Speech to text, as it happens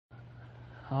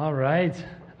All right.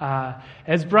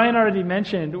 As Brian already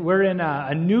mentioned, we're in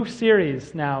a new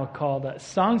series now called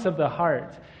Songs of the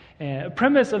Heart. And the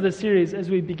premise of the series as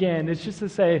we begin is just to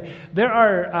say there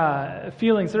are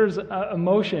feelings, there's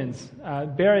emotions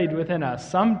buried within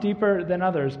us, some deeper than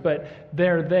others, but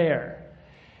they're there.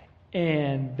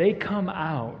 And they come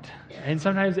out. And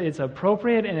sometimes it's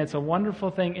appropriate and it's a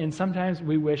wonderful thing, and sometimes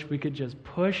we wish we could just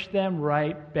push them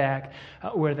right back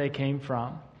where they came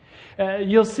from.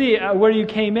 You'll see where you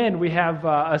came in, we have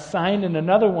a sign and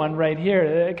another one right here.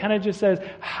 It kind of just says,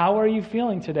 how are you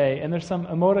feeling today? And there's some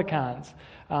emoticons.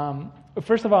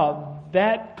 First of all,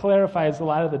 that clarifies a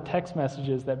lot of the text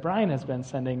messages that Brian has been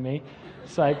sending me,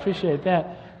 so I appreciate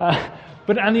that.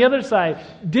 But on the other side,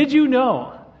 did you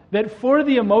know that for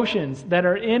the emotions that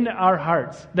are in our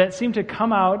hearts that seem to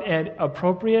come out at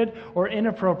appropriate or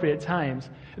inappropriate times,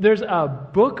 there's a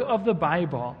book of the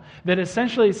Bible that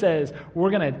essentially says we're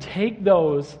going to take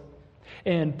those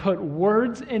and put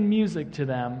words and music to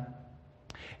them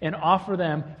and offer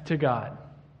them to God.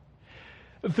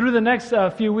 Through the next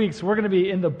few weeks, we're going to be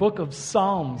in the book of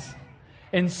Psalms.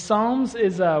 And Psalms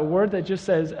is a word that just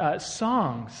says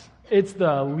songs. It's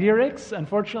the lyrics.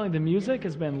 Unfortunately, the music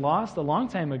has been lost a long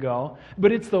time ago,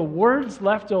 but it's the words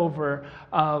left over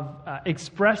of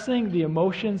expressing the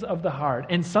emotions of the heart.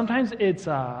 And sometimes it's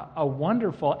a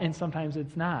wonderful, and sometimes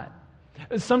it's not.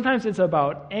 Sometimes it's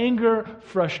about anger,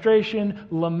 frustration,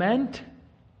 lament.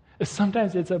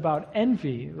 Sometimes it's about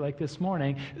envy, like this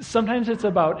morning. Sometimes it's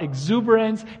about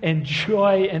exuberance and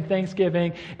joy and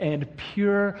thanksgiving and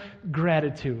pure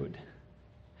gratitude.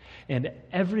 And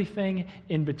everything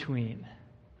in between.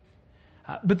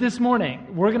 But this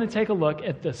morning, we're going to take a look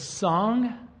at the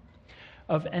song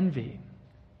of envy.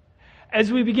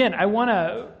 As we begin, I want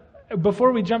to,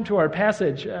 before we jump to our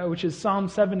passage, which is Psalm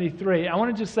 73, I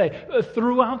want to just say,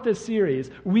 throughout this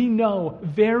series, we know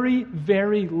very,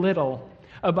 very little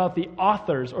about the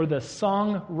authors or the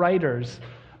songwriters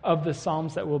of the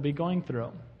Psalms that we'll be going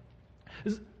through.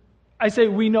 I say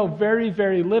we know very,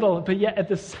 very little, but yet at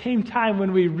the same time,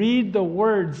 when we read the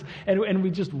words and we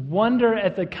just wonder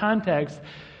at the context,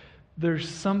 there's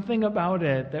something about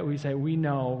it that we say we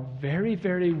know very,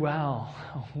 very well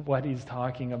what he's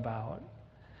talking about.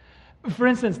 For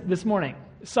instance, this morning,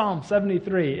 Psalm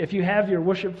 73. If you have your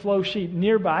worship flow sheet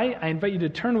nearby, I invite you to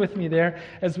turn with me there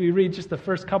as we read just the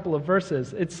first couple of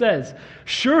verses. It says,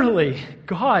 "Surely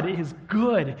God is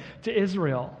good to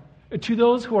Israel, to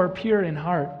those who are pure in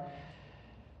heart.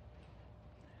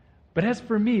 But as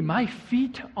for me, my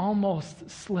feet almost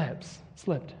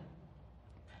slipped.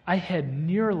 I had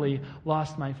nearly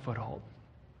lost my foothold."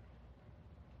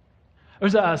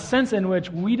 There's a sense in which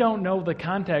we don't know the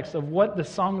context of what the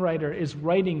songwriter is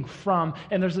writing from,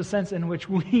 and there's a sense in which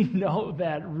we know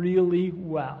that really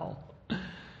well.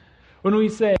 When we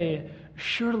say,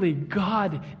 surely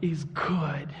God is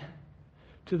good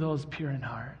to those pure in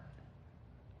heart.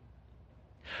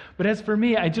 But as for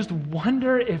me, I just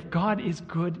wonder if God is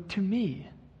good to me.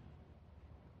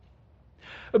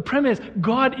 The premise,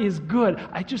 God is good.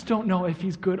 I just don't know if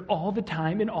he's good all the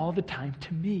time and all the time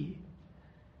to me.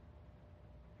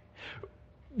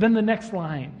 Then the next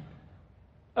line,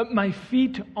 my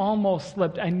feet almost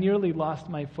slipped. I nearly lost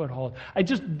my foothold. I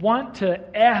just want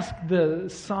to ask the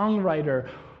songwriter,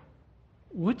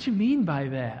 what do you mean by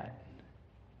that?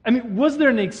 I mean, was there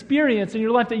an experience in your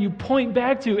life that you point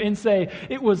back to and say,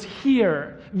 it was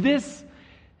here, this,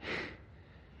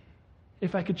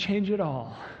 if I could change it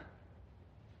all?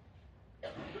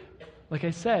 Like I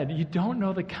said, you don't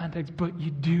know the context, but you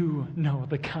do know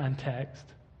the context.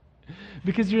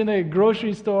 Because you're in the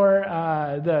grocery store,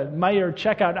 the Meijer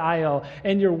checkout aisle,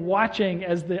 and you're watching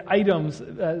as the items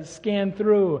scan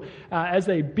through, as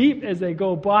they beep, as they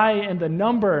go by, and the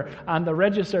number on the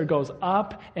register goes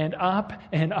up and up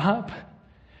and up.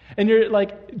 And you're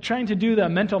like trying to do the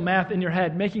mental math in your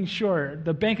head, making sure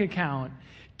the bank account,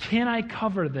 can I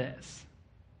cover this?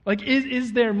 Like,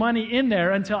 is there money in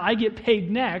there until I get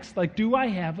paid next? Like, do I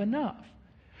have enough?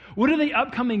 What are the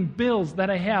upcoming bills that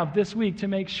I have this week to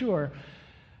make sure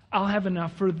I'll have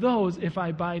enough for those if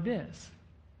I buy this?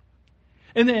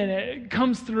 And then it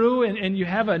comes through and you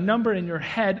have a number in your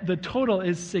head. The total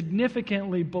is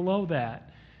significantly below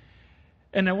that.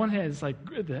 And on one hand, it's like,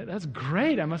 that's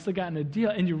great. I must have gotten a deal.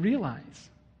 And you realize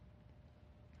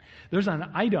there's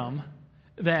an item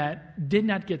that did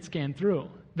not get scanned through,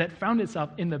 that found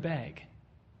itself in the bag.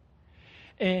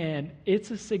 And it's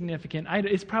a significant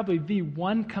item. It's probably the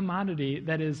one commodity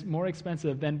that is more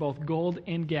expensive than both gold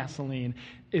and gasoline.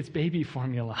 It's baby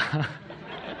formula.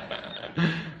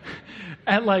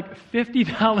 At like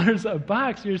 $50 a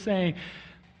box, you're saying,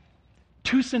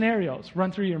 two scenarios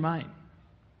run through your mind.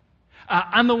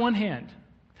 On the one hand,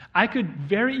 I could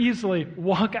very easily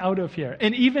walk out of here.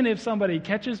 And even if somebody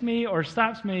catches me or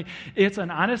stops me, it's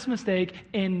an honest mistake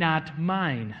and not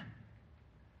mine.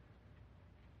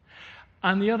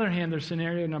 On the other hand, there's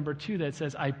scenario number 2 that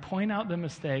says I point out the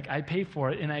mistake, I pay for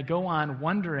it, and I go on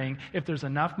wondering if there's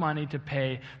enough money to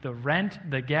pay the rent,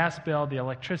 the gas bill, the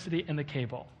electricity, and the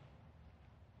cable.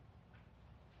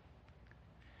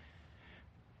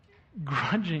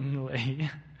 Grudgingly,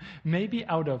 maybe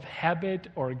out of habit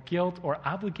or guilt or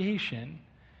obligation,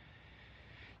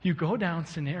 you go down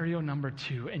scenario number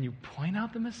 2 and you point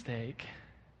out the mistake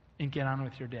and get on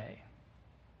with your day.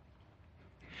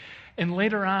 And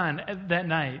later on that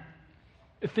night,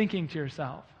 thinking to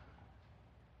yourself,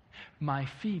 my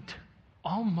feet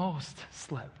almost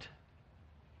slipped.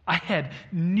 I had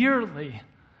nearly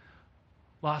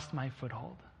lost my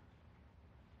foothold,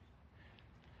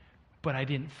 but I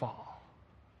didn't fall.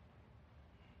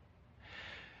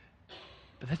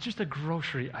 But that's just a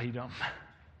grocery item.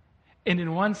 And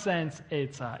in one sense,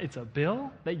 it's a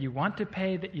bill that you want to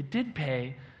pay, that you did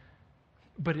pay,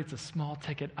 but it's a small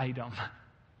ticket item.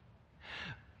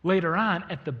 Later on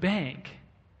at the bank,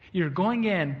 you're going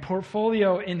in,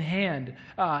 portfolio in hand,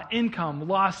 income,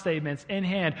 loss statements in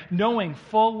hand, knowing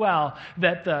full well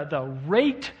that the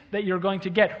rate that you're going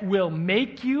to get will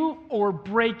make you or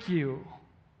break you.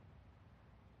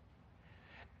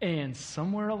 And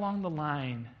somewhere along the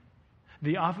line,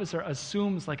 the officer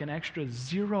assumes like an extra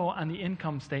 0 on the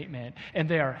income statement, and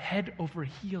they are head over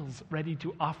heels ready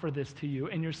to offer this to you.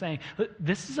 And you're saying,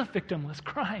 this is a victimless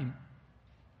crime.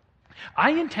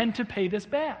 I intend to pay this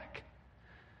back.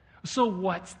 So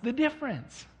what's the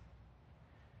difference?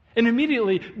 And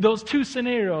immediately, those 2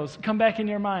 scenarios come back in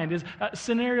your mind.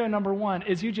 Scenario number 1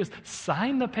 is you just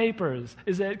sign the papers.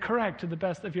 Is it correct to the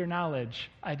best of your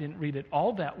knowledge? I didn't read it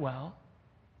all that well.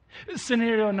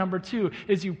 Scenario number 2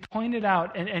 is you point it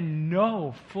out and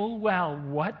know full well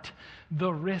what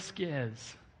the risk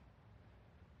is.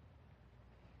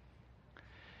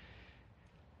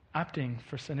 Opting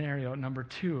for scenario number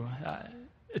 2,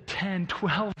 10,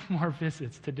 12 more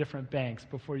visits to different banks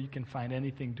before you can find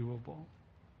anything doable.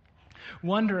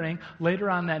 Wondering later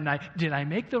on that night, did I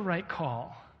make the right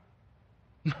call?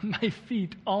 My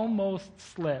feet almost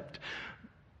slipped,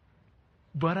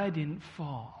 but I didn't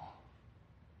fall.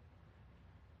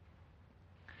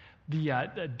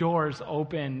 The doors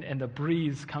open and the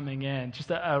breeze coming in, just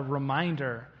a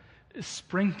reminder.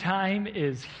 Springtime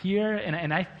is here,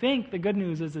 and I think the good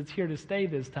news is it's here to stay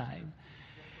this time.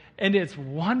 And it's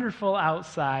wonderful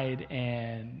outside,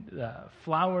 and the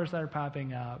flowers are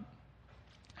popping up.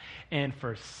 And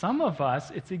for some of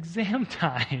us, it's exam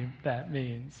time, that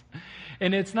means.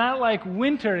 And it's not like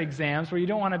winter exams where you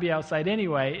don't want to be outside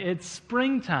anyway. It's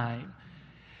springtime.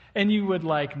 And you would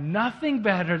like nothing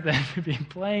better than to be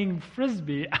playing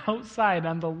Frisbee outside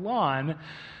on the lawn.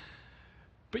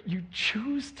 But you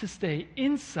choose to stay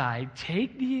inside,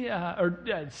 take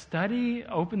study,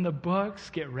 open the books,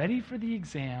 get ready for the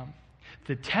exam.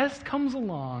 The test comes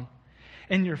along,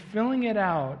 and you're filling it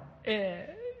out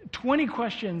 20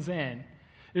 questions in.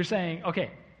 You're saying,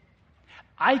 okay,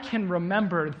 I can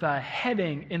remember the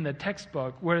heading in the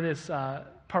textbook where this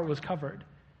part was covered.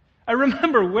 I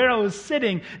remember where I was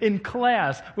sitting in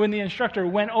class when the instructor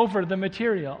went over the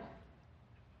material.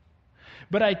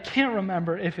 But I can't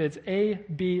remember if it's A,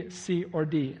 B, C, or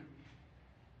D.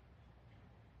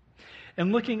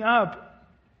 And looking up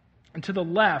to the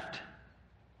left,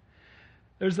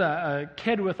 there's a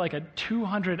kid with like a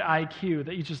 200 IQ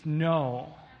that you just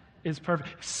know is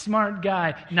perfect. Smart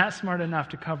guy, not smart enough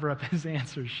to cover up his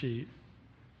answer sheet.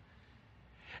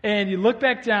 And you look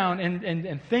back down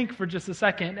and think for just a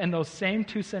second in those same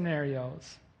 2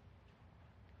 scenarios.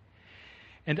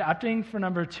 And opting for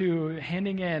number 2,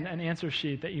 handing in an answer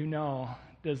sheet that you know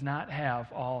does not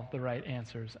have all the right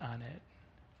answers on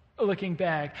it. Looking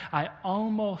back, I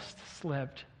almost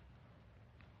slipped,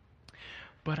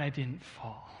 but I didn't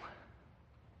fall.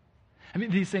 I mean,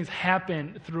 these things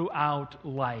happen throughout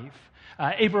life.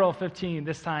 April 15,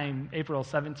 this time April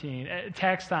 17,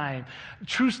 tax time.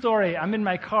 True story, I'm in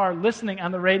my car listening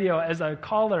on the radio as a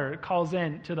caller calls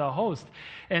in to the host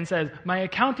and says, my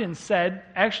accountant said,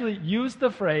 actually used the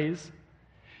phrase,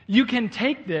 you can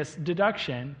take this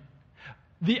deduction.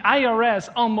 The IRS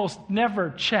almost never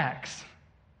checks.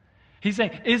 He's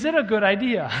saying, is it a good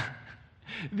idea?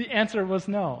 The answer was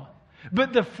no.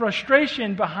 But the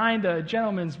frustration behind the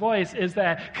gentleman's voice is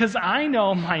that because I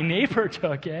know my neighbor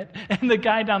took it and the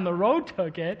guy down the road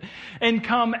took it, and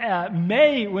come at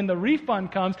May when the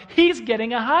refund comes, he's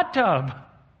getting a hot tub.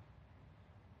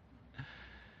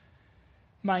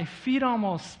 My feet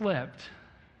almost slipped,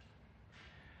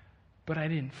 but I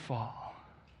didn't fall.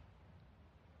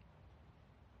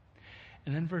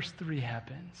 And then verse 3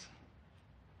 happens,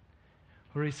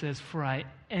 where he says, for I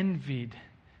envied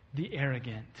the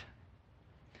arrogant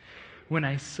when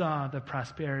I saw the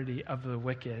prosperity of the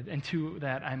wicked. And to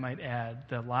that I might add,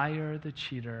 the liar, the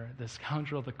cheater, the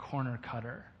scoundrel, the corner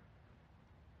cutter.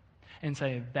 And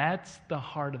say, that's the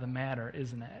heart of the matter,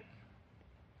 isn't it?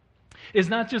 It's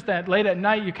not just that late at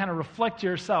night you kind of reflect to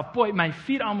yourself, boy, my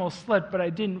feet almost slipped, but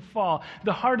I didn't fall.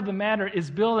 The heart of the matter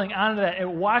is building onto that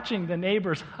and watching the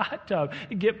neighbor's hot tub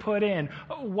get put in,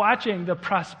 watching the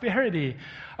prosperity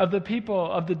of the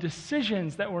people, of the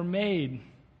decisions that were made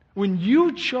when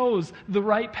you chose the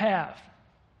right path.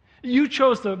 You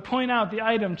chose to point out the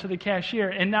item to the cashier,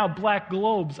 and now black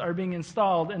globes are being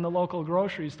installed in the local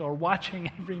grocery store,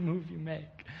 watching every move you make.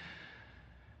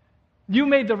 You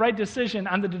made the right decision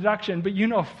on the deduction, but you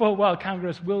know full well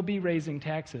Congress will be raising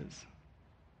taxes.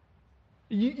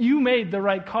 You made the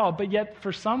right call, but yet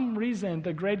for some reason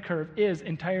the grade curve is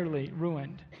entirely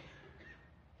ruined.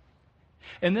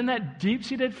 And then that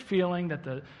deep-seated feeling that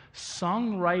the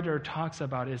songwriter talks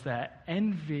about is that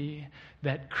envy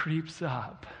that creeps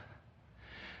up.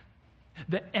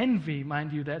 The envy,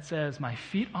 mind you, that says, my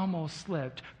feet almost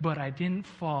slipped, but I didn't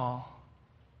fall.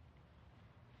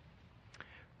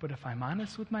 But if I'm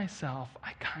honest with myself,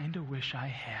 I kind of wish I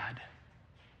had.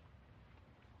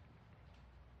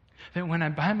 That when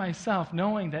I'm by myself,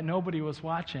 knowing that nobody was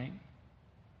watching,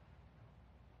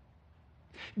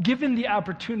 given the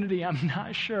opportunity, I'm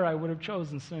not sure I would have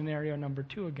chosen scenario number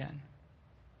 2 again.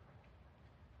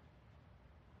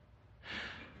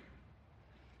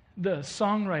 The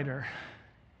songwriter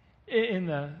in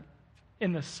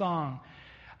the song,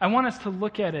 I want us to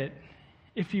look at it,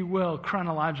 if you will,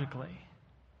 chronologically.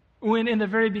 When in the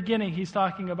very beginning he's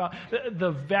talking about the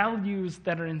values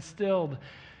that are instilled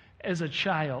as a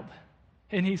child.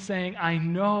 And he's saying, I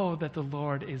know that the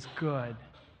Lord is good.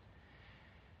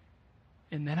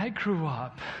 And then I grew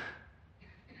up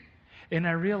and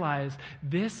I realized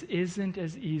this isn't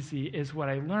as easy as what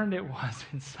I learned it was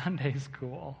in Sunday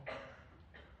school.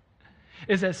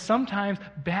 Is that sometimes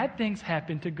bad things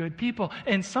happen to good people,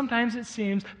 and sometimes it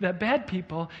seems that bad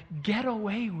people get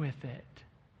away with it.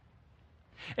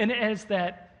 And as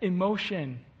that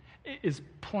emotion is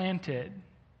planted,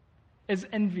 as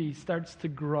envy starts to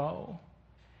grow,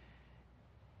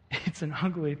 it's an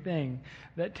ugly thing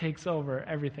that takes over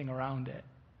everything around it.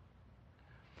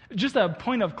 Just a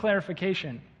point of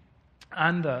clarification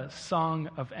on the Song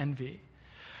of Envy.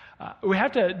 We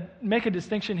have to make a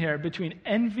distinction here between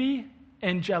envy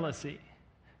and jealousy.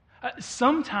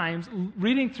 Sometimes,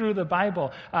 reading through the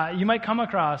Bible, you might come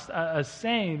across a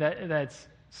saying that's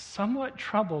somewhat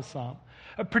troublesome,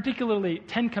 particularly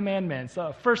 10 Commandments.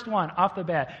 First one, off the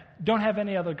bat, don't have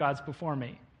any other gods before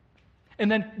me. And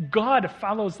then God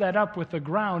follows that up with the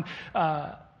ground,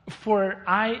 for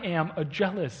I am a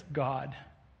jealous God.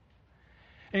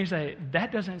 And you say,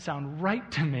 that doesn't sound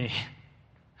right to me.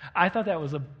 I thought that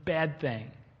was a bad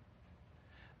thing.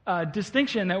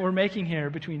 Distinction that we're making here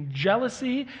between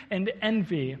jealousy and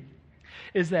envy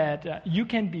is that you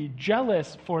can be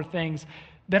jealous for things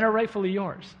that are rightfully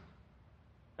yours.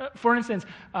 For instance,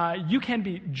 you can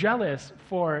be jealous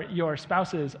for your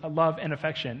spouse's love and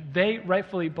affection. They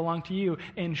rightfully belong to you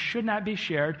and should not be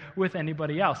shared with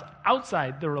anybody else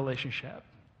outside the relationship.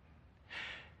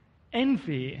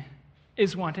 Envy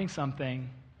is wanting something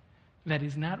that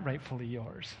is not rightfully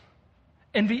yours.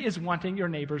 Envy is wanting your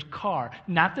neighbor's car,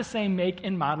 not the same make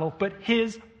and model, but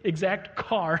his exact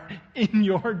car in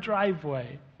your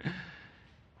driveway.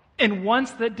 And once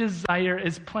that desire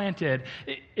is planted,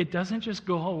 it doesn't just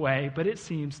go away, but it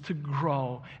seems to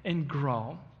grow and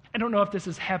grow. I don't know if this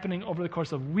is happening over the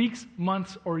course of weeks,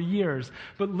 months, or years,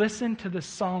 but listen to the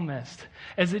psalmist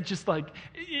as it just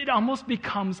it almost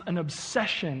becomes an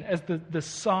obsession as the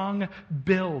song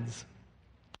builds.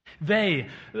 They,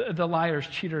 the liars,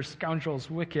 cheaters, scoundrels,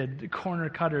 wicked, corner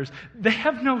cutters, they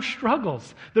have no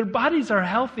struggles. Their bodies are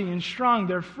healthy and strong.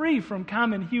 They're free from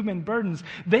common human burdens.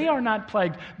 They are not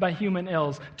plagued by human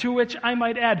ills, to which I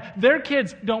might add, their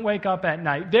kids don't wake up at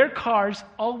night. Their cars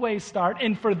always start,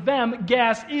 and for them,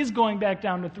 gas is going back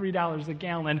down to $3 a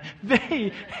gallon.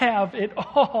 They have it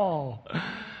all.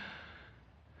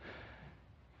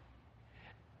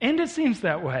 And it seems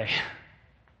that way.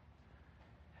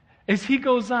 As he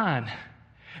goes on,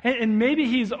 and maybe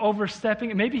he's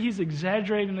overstepping, maybe he's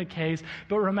exaggerating the case,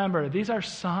 but remember, these are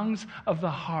songs of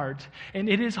the heart, and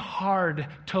it is hard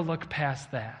to look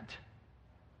past that.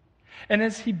 And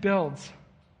as he builds,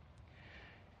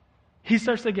 he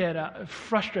starts to get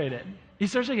frustrated. He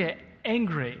starts to get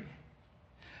angry.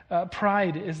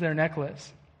 Pride is their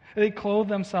necklace. They clothe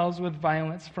themselves with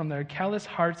violence. From their callous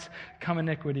hearts come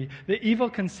iniquity. The evil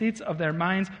conceits of their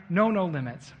minds know no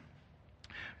limits.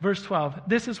 Verse 12,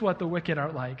 this is what the wicked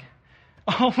are like.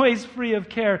 Always free of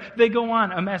care, they go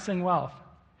on amassing wealth.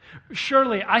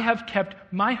 Surely I have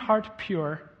kept my heart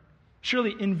pure.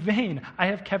 Surely in vain I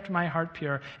have kept my heart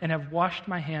pure and have washed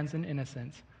my hands in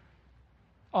innocence.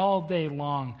 All day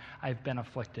long I've been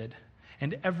afflicted,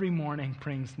 and every morning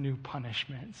brings new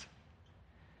punishments.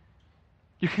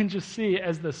 You can just see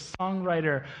as the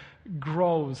songwriter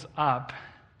grows up,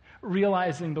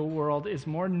 realizing the world is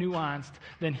more nuanced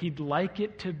than he'd like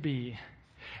it to be.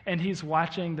 And he's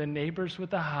watching the neighbors with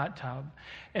the hot tub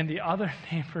and the other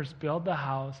neighbors build the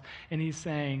house, and he's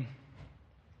saying,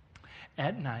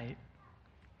 at night,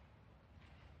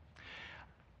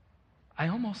 I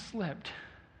almost slipped,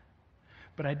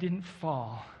 but I didn't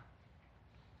fall.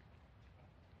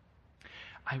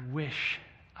 I wish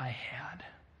I had.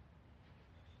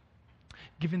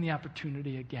 Given the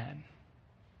opportunity again.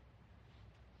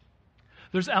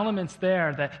 There's elements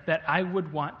there that I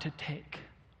would want to take.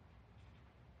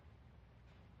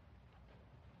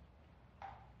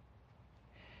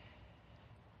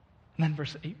 And then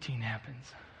verse 18 happens.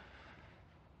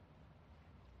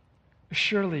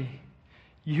 Surely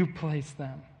you place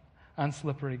them on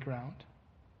slippery ground.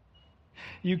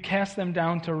 You cast them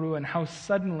down to ruin. How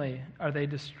suddenly are they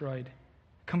destroyed,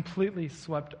 completely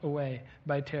swept away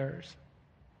by terrors.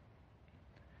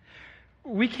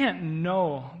 We can't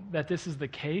know that this is the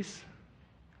case,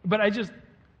 but I just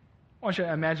want you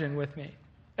to imagine with me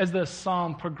as the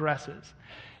psalm progresses.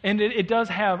 And it does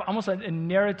have almost a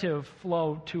narrative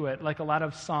flow to it, like a lot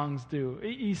of songs do.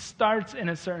 He starts in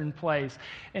a certain place,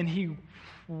 and he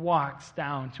walks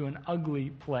down to an ugly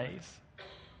place.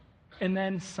 And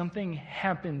then something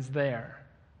happens there.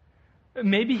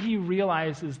 Maybe he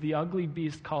realizes the ugly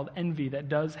beast called envy that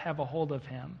does have a hold of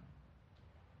him.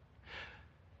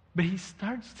 But he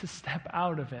starts to step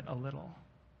out of it a little.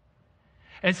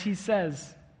 As he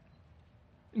says,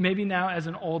 maybe now as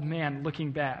an old man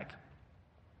looking back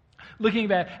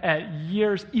at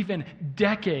years, even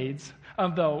decades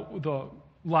of the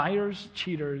liars,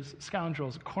 cheaters,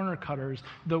 scoundrels, corner cutters,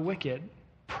 the wicked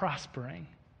prospering,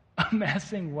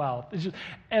 amassing wealth. It's just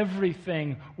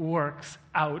everything works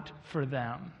out for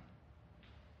them.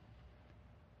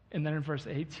 And then in verse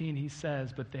 18 he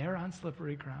says, but they're on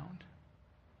slippery ground.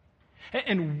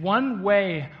 In one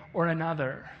way or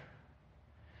another,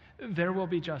 there will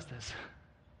be justice.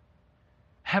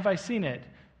 Have I seen it?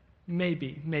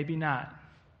 Maybe, maybe not.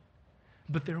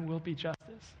 But there will be justice.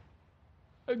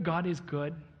 God is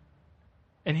good,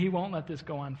 and he won't let this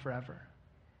go on forever.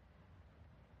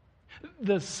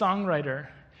 The songwriter,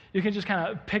 you can just kind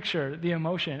of picture the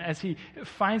emotion as he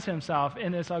finds himself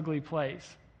in this ugly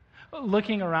place,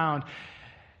 looking around.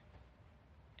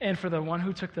 And for the one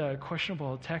who took the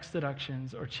questionable tax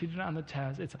deductions or cheated on the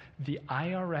test, it's the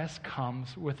IRS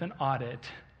comes with an audit.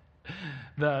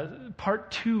 The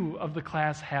part 2 of the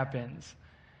class happens.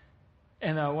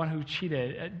 And the one who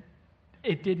cheated,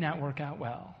 it did not work out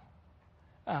well.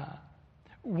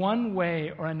 One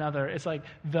way or another, it's like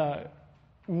the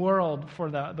world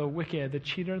for the wicked, the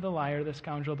cheater, the liar, the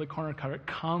scoundrel, the corner cutter,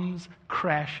 comes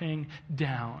crashing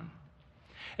down.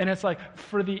 And it's like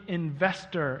for the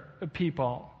investor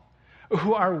people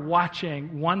who are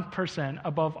watching one person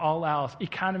above all else,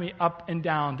 economy up and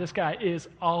down. This guy is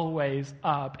always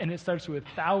up. And it starts with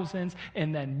thousands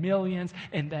and then millions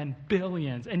and then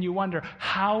billions. And you wonder,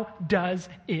 how does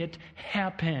it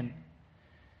happen?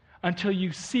 Until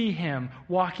you see him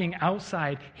walking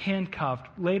outside, handcuffed,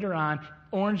 later on,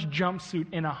 orange jumpsuit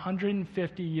in a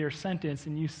 150-year sentence,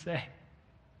 and you say,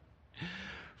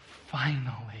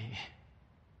 finally,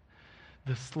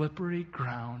 the slippery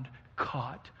ground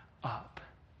caught up.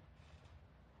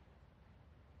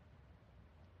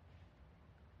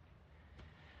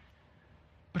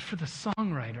 But for the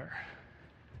songwriter,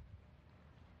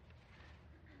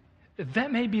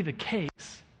 that may be the case,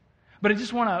 but I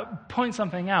just want to point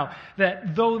something out,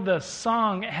 that though the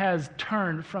song has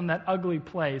turned from that ugly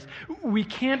place, we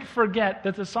can't forget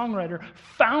that the songwriter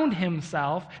found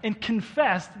himself and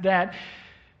confessed that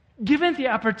given the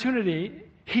opportunity,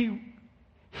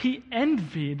 he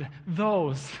envied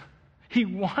those. He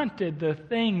wanted the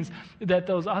things that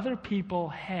those other people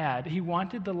had. He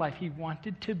wanted the life. He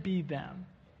wanted to be them.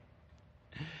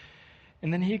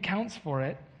 And then he accounts for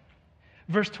it.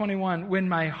 Verse 21, when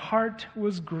my heart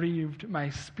was grieved, my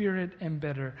spirit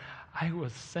embittered, I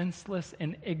was senseless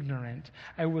and ignorant.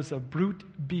 I was a brute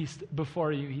beast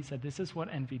before you. He said, this is what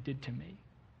envy did to me.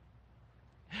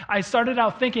 I started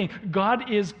out thinking God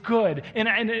is good, and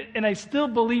I still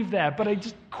believe that, but I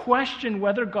just questioned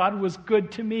whether God was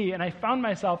good to me, and I found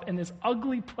myself in this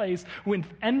ugly place with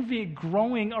envy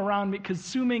growing around me,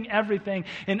 consuming everything,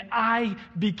 and I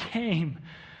became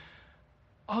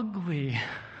ugly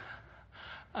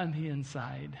on the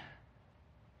inside.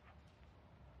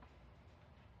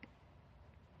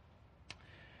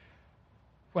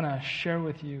 I want to share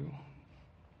with you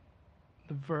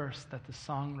the verse that the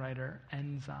songwriter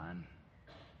ends on.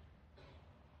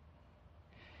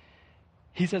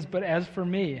 He says, "But as for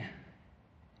me,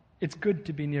 it's good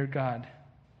to be near God.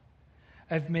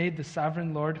 I've made the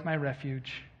sovereign Lord my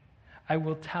refuge. I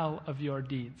will tell of your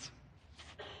deeds."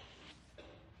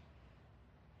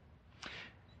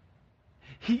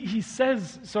 He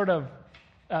says sort of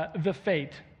the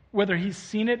fate. Whether he's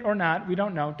seen it or not, we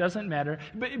don't know, doesn't matter.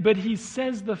 But he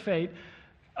says the fate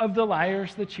of the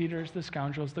liars, the cheaters, the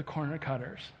scoundrels, the corner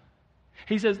cutters.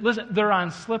 He says, listen, they're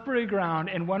on slippery ground,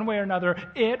 and one way or another,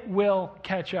 it will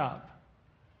catch up.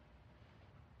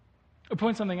 I'll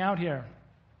point something out here.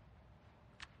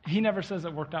 He never says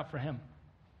it worked out for him.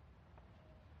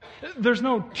 There's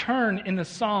no turn in the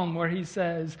psalm where he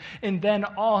says, and then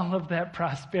all of that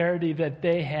prosperity that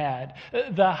they had,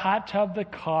 the hot tub, the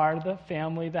car, the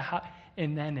family,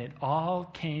 and then it all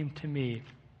came to me.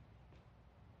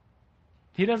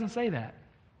 He doesn't say that.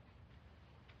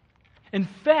 In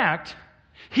fact,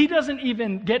 he doesn't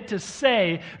even get to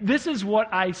say, this is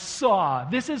what I saw,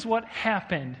 this is what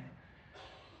happened.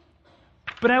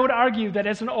 But I would argue that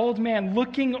as an old man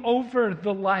looking over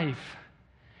the life,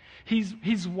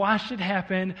 he's watched it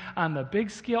happen on the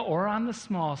big scale or on the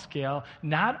small scale,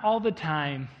 not all the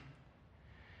time,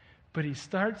 but he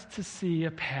starts to see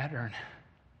a pattern.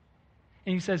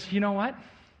 And he says, you know what?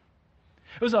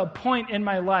 There was a point in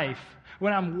my life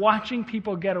when I'm watching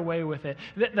people get away with it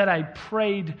that I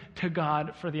prayed to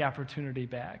God for the opportunity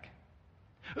back.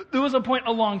 There was a point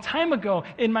a long time ago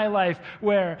in my life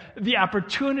where the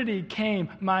opportunity came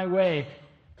my way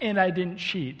and I didn't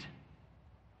cheat.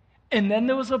 And then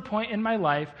there was a point in my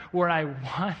life where I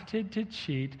wanted to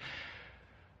cheat,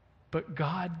 but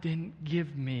God didn't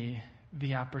give me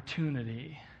the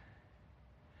opportunity.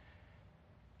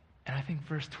 And I think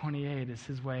verse 28 is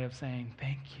his way of saying,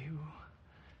 thank you,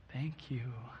 thank you,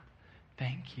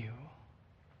 thank you.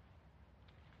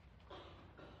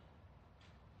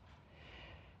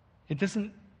 It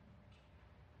doesn't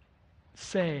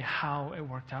say how it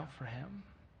worked out for him.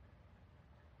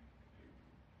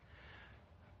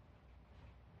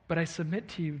 But I submit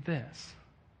to you this,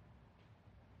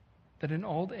 that in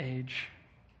old age,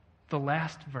 the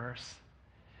last verse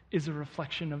is a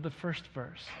reflection of the first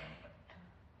verse.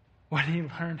 What he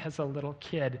learned as a little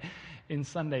kid in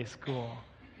Sunday school.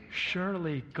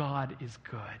 Surely God is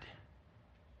good.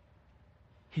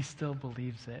 He still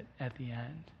believes it at the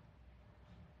end.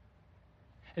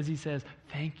 As he says,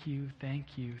 thank you,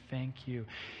 thank you, thank you.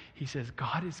 He says,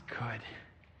 God is good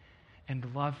and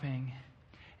loving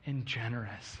and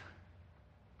generous.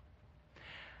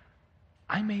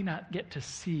 I may not get to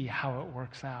see how it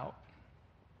works out,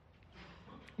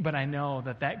 but I know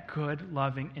that that good,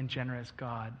 loving, and generous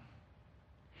God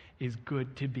is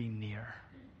good to be near.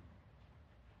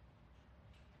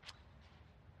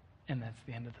 And that's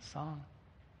the end of the song.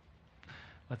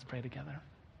 Let's pray together.